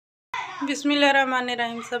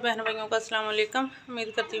बिस्मिल्लाहिर्रहमानिर्रहीम। सब बहन भाइयों को अस्सलाम वालेकुम।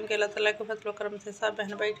 उम्मीद करती हूँ कि अल्लाह ताला के फजल करम से सब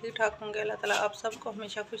बहन भाई ठीक ठाक होंगे। अल्लाह ताला आप सबको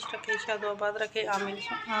हमेशा खुश रखे, शाद आबाद रखे, आमीन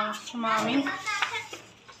सुम्मा आमीन।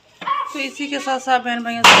 तो इसी के साथ साथ बहन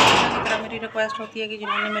भाइयों से की तरह मेरी रिक्वेस्ट होती है कि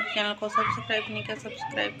जिन्होंने मेरे चैनल को सब्सक्राइब नहीं किया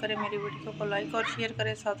सब्सक्राइब करें, मेरी वीडियो को लाइक और शेयर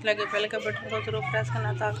करें, साथ लगे बेल के बटन को जरूर प्रेस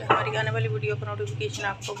करना ताकि हमारी आने वाली वीडियो का नोटिफिकेशन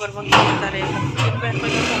आपको बर वक्त मिलता रहेगा। जिन बहन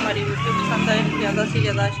भाइयों को हमारी वीडियो पसंद आए ज़्यादा से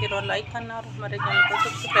ज़्यादा शेयर और लाइक करना और हमारे चैनल को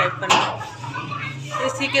सब्सक्राइब करना।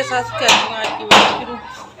 इसी के साथ कहती हूँ आज की वीडियो शुरू।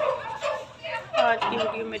 आज की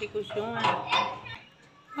वीडियो मेरी कुछ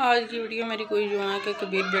यूँ है कि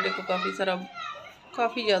कबीर बेटे को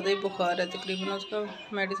काफ़ी ज़्यादा ही बुखार है। तकरीबन उसका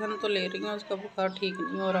मेडिसिन तो ले रही हूँ, उसका बुखार ठीक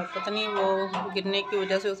नहीं हो रहा। पता नहीं वो गिरने की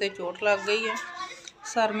वजह से उसे चोट लग गई है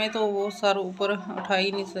सर में, तो वो सर ऊपर उठा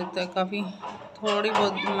ही नहीं सकता। काफ़ी थोड़ी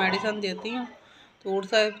बहुत मेडिसिन देती हूँ तो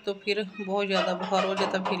उठता है, तो फिर बहुत ज़्यादा बुखार हो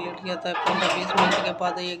जाता है, फिर लेट जाता है 15-20 मिनट के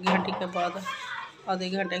बाद, 1 घंटे के बाद, आधे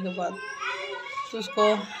घंटे के बाद। तो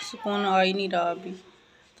उसको सुकून आ ही नहीं रहा अभी।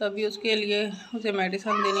 तो अभी उसके लिए उसे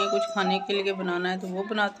मेडिसिन देनी है, कुछ खाने के लिए बनाना है तो वो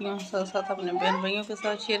बनाती हूँ, साथ साथ अपने बहन भाइयों के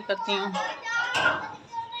साथ शेयर करती हूँ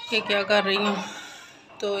कि क्या कर रही हूँ।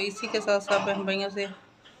 तो इसी के साथ साथ बहन भाइयों से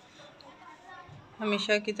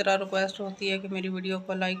हमेशा की तरह रिक्वेस्ट होती है कि मेरी वीडियो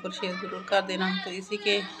को लाइक और शेयर ज़रूर कर देना। तो इसी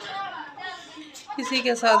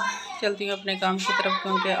के साथ चलती हूँ अपने काम की तरफ,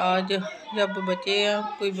 क्योंकि आज जब बच्चे या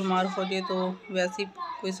कोई बीमार हो जाए तो वैसी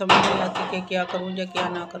कोई समझ नहीं आती कि क्या करूँ या क्या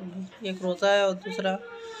ना करूँ। एक रोज़ा है और दूसरा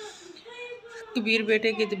कबीर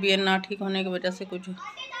बेटे की तबीयत ना ठीक होने की वजह से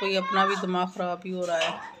कोई अपना भी दिमाग ख़राब भी हो रहा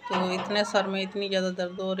है। तो इतने सर में इतनी ज़्यादा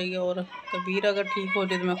दर्द हो रही है, और कबीर अगर ठीक हो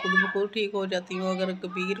जाए तो मैं खुद ब खुद ठीक हो जाती हूँ। अगर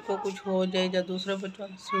कबीर को कुछ हो जाए या दूसरे बच्चों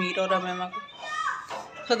समीर और अमेमा को,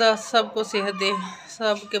 खुदा सबको सेहत दे,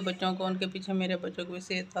 सब के बच्चों को, उनके पीछे मेरे बच्चों को भी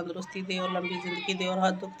सेहत तंदुरुस्ती दे और लंबी ज़िंदगी दे और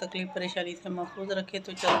हर दुख तकलीफ़ परेशानी से महफूज रखे।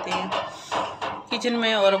 तो चलते हैं किचन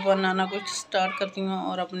में और बनाना कुछ स्टार्ट करती हूँ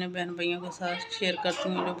और अपने बहन भाइयों के साथ शेयर करती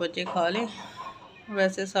हूँ जो बच्चे खा लें।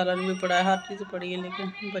 वैसे सालन भी पड़ा है, हर चीज़ पड़ी है,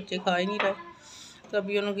 लेकिन बच्चे खा ही नहीं रहे। तो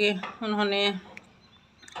अभी उन्होंने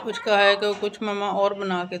कुछ कहा है कि कुछ मम्मा और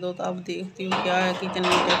बना के दो, तो अब देखती हूँ क्या है किचन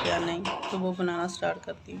में क्या नहीं, तो वो बनाना स्टार्ट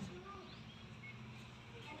करती हूँ।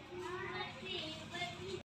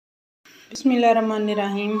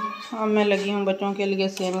 बिस्मिल्लाहिर्रहमानिर्रहीम। अब मैं लगी हूँ बच्चों के लिए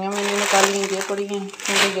सेवियाँ मैंने निकाली हैं, ये पड़ी हैं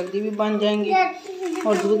क्योंकि जल्दी भी बन जाएंगी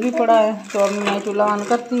और दूध भी पड़ा है। तो अब मैं चूल्हा ऑन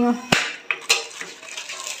करती हूँ।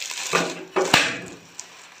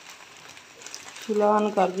 चूल्हा ऑन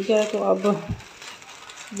कर दिया है, तो अब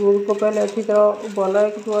दूध को पहले अच्छी तरह उबाला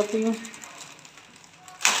खिंचवाती हूँ।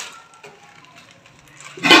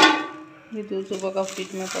 ये दूध सुबह का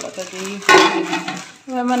फ्रिज में पड़ा था, चाहिए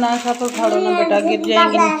वह मैं ना खा तो फाड़ो ना बेटा, गिर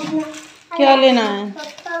जाएंगी। क्या लेना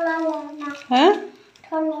है?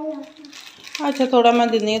 अच्छा थोड़ा मैं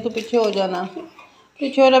देनी है, तो पीछे हो जाना।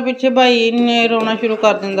 पीछे भाई ने रोना शुरू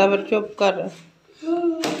कर दिंदा, फिर चुप कर।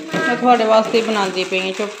 मैं थोड़े वास्ते बनाती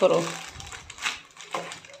पई, चुप करो।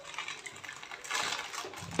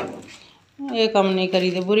 ये काम नहीं करी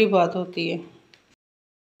तो बुरी बात होती है।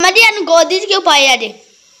 गोदी क्यों पाया जे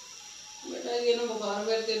बेटा ये ना बुखार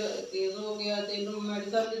मेरे तेज हो गया, तेनू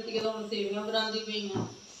मेडिसिन दी तो हम सेवियां बनाती पई हां।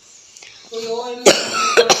 कोई और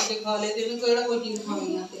खा ले तेन केड़ा कोई चीज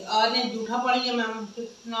खानी है। ते आज ने जूठा पानी है मैम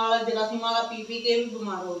नाल जरासीमा का पी के भी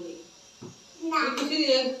बीमार हो गई ना। ये किसी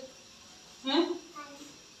हैं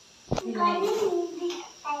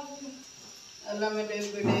अल्लाह मेरे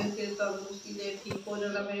बेटे के तंदुरुस्ती दे, ठीक हो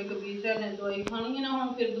जाएगा। मेरे कबीर ने दवाई खानी है ना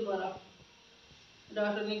हम फिर दोबारा।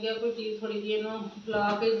 डॉक्टर ने कहा कोई चीज़ थोड़ी जी इन्हों खिला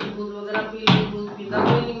के दूध वगैरह पी ली, दूध पीता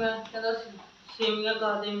कोई नहीं। मैं कहता सेवियां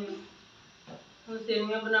खा दे, हम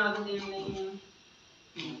सेवियां बना के देन नहीं है।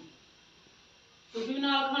 तुम भी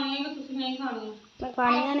नाल खानी है कि तुम नहीं खानी? मैं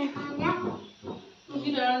खानियां ने तुम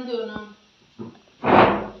रहन दो ना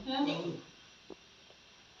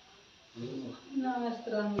ना, इस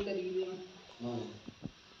तरह नहीं करी बेटा।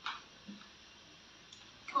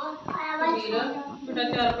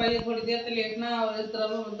 चार पाई थोड़ी देर ते लेटना और इस तरह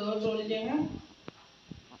दो डोल जाए।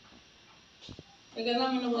 कहना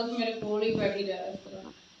मैंने बस मेरे कोल ही बैठी रहा इस तरह,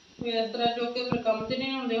 फिर इस तरह चुक के फिर कम तो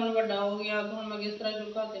नहीं होंगे। हम बड़ा हो गया तो हम मैं किस तरह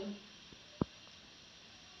चुका दे।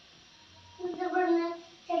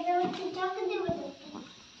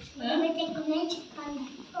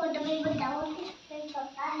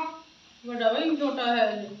 बड़ा भाई छोटा है,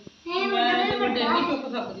 मैं बड़े नहीं चुक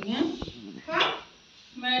सकती हैं।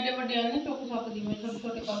 मैं एडे बड़े नहीं चुक सकती, मैं छोटे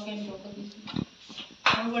छोटे काके नहीं चुकती।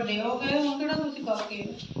 हम बड़े हो गए, हम केड़ा तुसी काके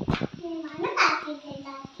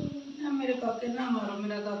मेरे काके ना मारो,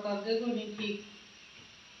 मेरा काका दे कोई नहीं ठीक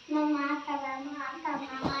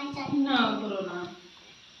ना करो ना।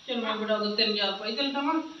 चल मैं बड़ा दो 3 4 पाई चल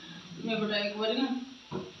मैं बेटा एक बार ना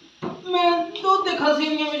मैं दूध देखा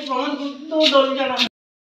सेवियां में पावन दो डोल जाना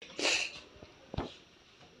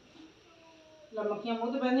लमकियां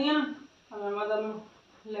मुंह ते पैंदियां ना मैं मतलब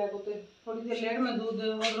ले को थोड़ी देर लेट मैं दूध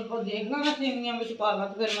और देखना ना सेवियां में पा ला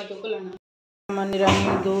तो फिर मैं चुक लेना।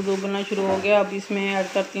 दूध उबलना शुरू हो गया। अब इसमें ऐड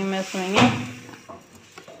करती हूँ मैं सेवइयाँ।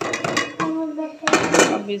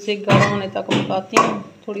 अब इसे गाढ़ा होने तक पकाती हूँ।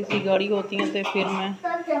 थोड़ी सी गाढ़ी होती हैं तो फिर मैं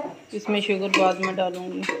इसमें शुगर बाद में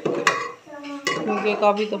डालूँगी, क्योंकि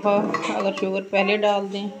काफ़ी दफ़ा अगर शुगर पहले डाल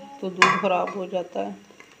दें तो दूध ख़राब हो जाता है,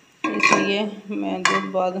 इसलिए मैं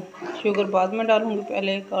शुगर बाद में डालूँगी।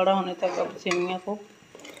 पहले गाढ़ा होने तक अब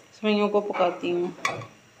सेवइयों को पकाती हूँ।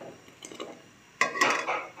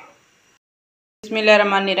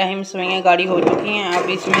 बिस्मिल्लाहिर्रहमानिर्रहीम। सेवइयाँ गाढ़ी हो चुकी हैं। अब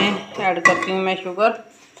इसमें ऐड करती हूँ मैं शुगर।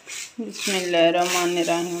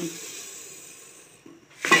 बिस्मिल्लाहिर्रहमानिर्रहीम।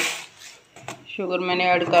 शुगर मैंने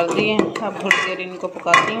ऐड कर दी है। अब थोड़ी देर इनको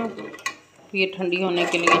पकाती हूँ, फिर ठंडी होने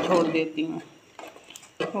के लिए छोड़ देती हूँ।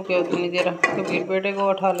 ओके, उतनी देर कबीर बेटे को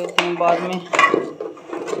उठा लेती हूँ, बाद में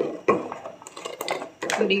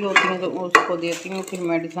ठंडी होती है तो उसको देती हूँ, फिर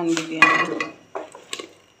मेडिसिन भी देंगे।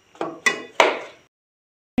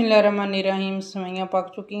 बिस्मिल्लाहिर्रहमानिर्रहीम। सेवइयाँ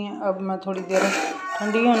पक चुकी हैं। अब मैं थोड़ी देर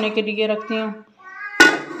ठंडी होने के लिए रखती हूँ,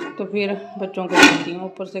 तो फिर बच्चों को देती हूँ।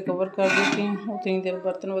 ऊपर से कवर कर देती हूँ। उतनी देर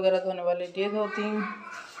बर्तन वगैरह धोने वाले ये धोती हूँ।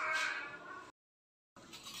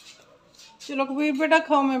 चलो कबीर बेटा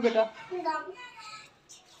खाओ। मैं बेटा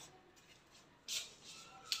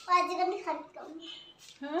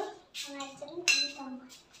हाँ?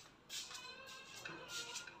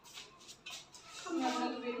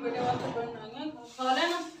 कबीर बेटे वास्ते बनाई खा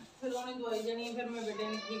लेना, फिर उन्हें दवाई देनी है, फिर मैं बेटे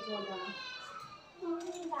ने ठीक हो जाना।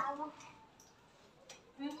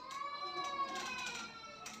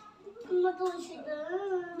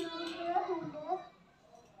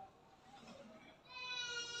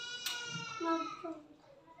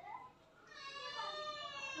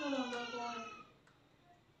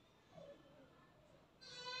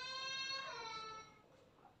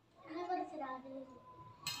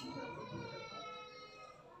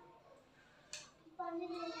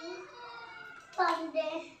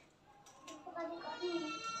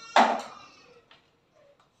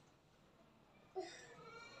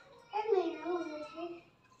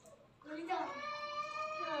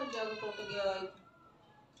 जग टूट गया।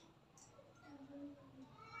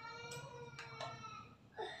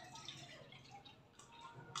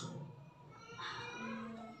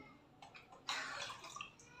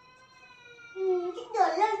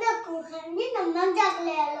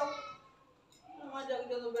 जग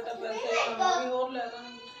जो बेटा पैसे भी और लेगा।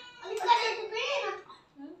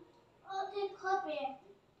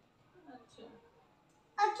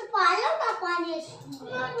 अच्छा पालो ना पानी।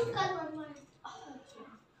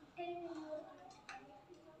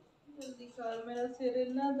 जल्दी कर, मेरा सिर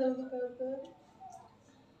इतना दर्द करता है।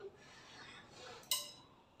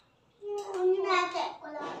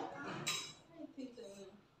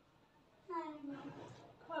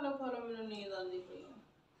 खा लो मैंने नींद आती पई है।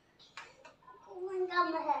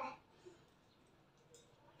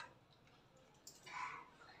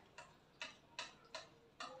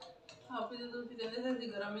 आप जो तुसी कहंदे थे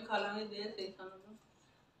गरम ही खा लांगे, दे सही सानू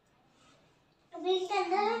कबीर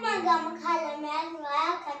कहंदा मैं गम खा ले, मैं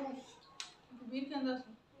नवाया करना। कबीर कहंदा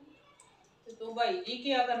ते तू भाई जी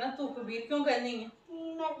क्या करना, तू कबीर क्यों कहनी है?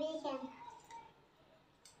 मैं भी कहना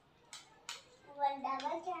बड़ा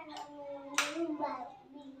बच्चा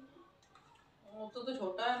वो तो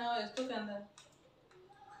छोटा है ना, इसको कहंदा है।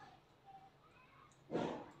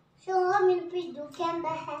 शोहा मेरे पिड्डू कहंदा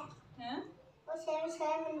है हैं? वो से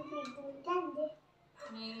मेरे पिड्डू कहंदे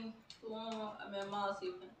नहीं, तू मैं मां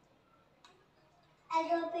आसिफ है।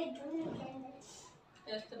 अरे पिड्डू नहीं कहंदे,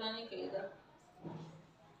 इस तरह नहीं कहदा।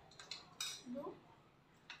 दो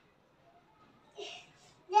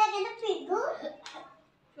ये कहंदा पिड्डू।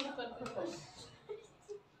 चुप कर।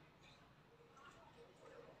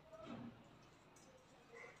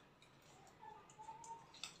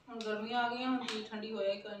 हम गर्मियां आ गई, हम चीज ठंडी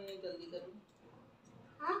होया करनी जल्दी करनी।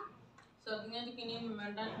 हाँ, सर्दियां च किन्नी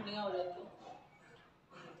मिनटां ठंडियां हो जाती।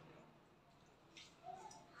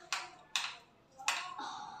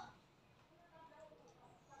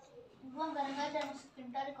 वो गंगा जब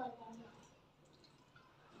स्पिंटर करता है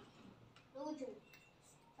दूध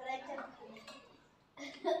फ्रेंचर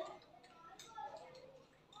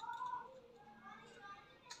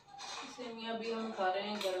सेवियां भी हम खा रहे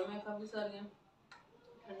हैं, गर्म है काफ़ी सारियां,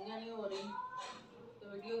 ठंडियां नहीं हो रही। तो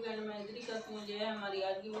वीडियो के एंड में इधर ही करती हूँ। ये है हमारी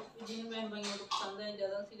आज की वस्तु। जिन बहन भाइयों को पसंद है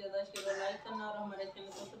ज़्यादा से ज़्यादा शेयर लाइक करना और हमारे चैनल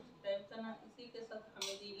को सब्सक्राइब करना। इसी के साथ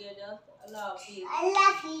हमें दीजिए इजाज़त। अल्लाह हाफिज़।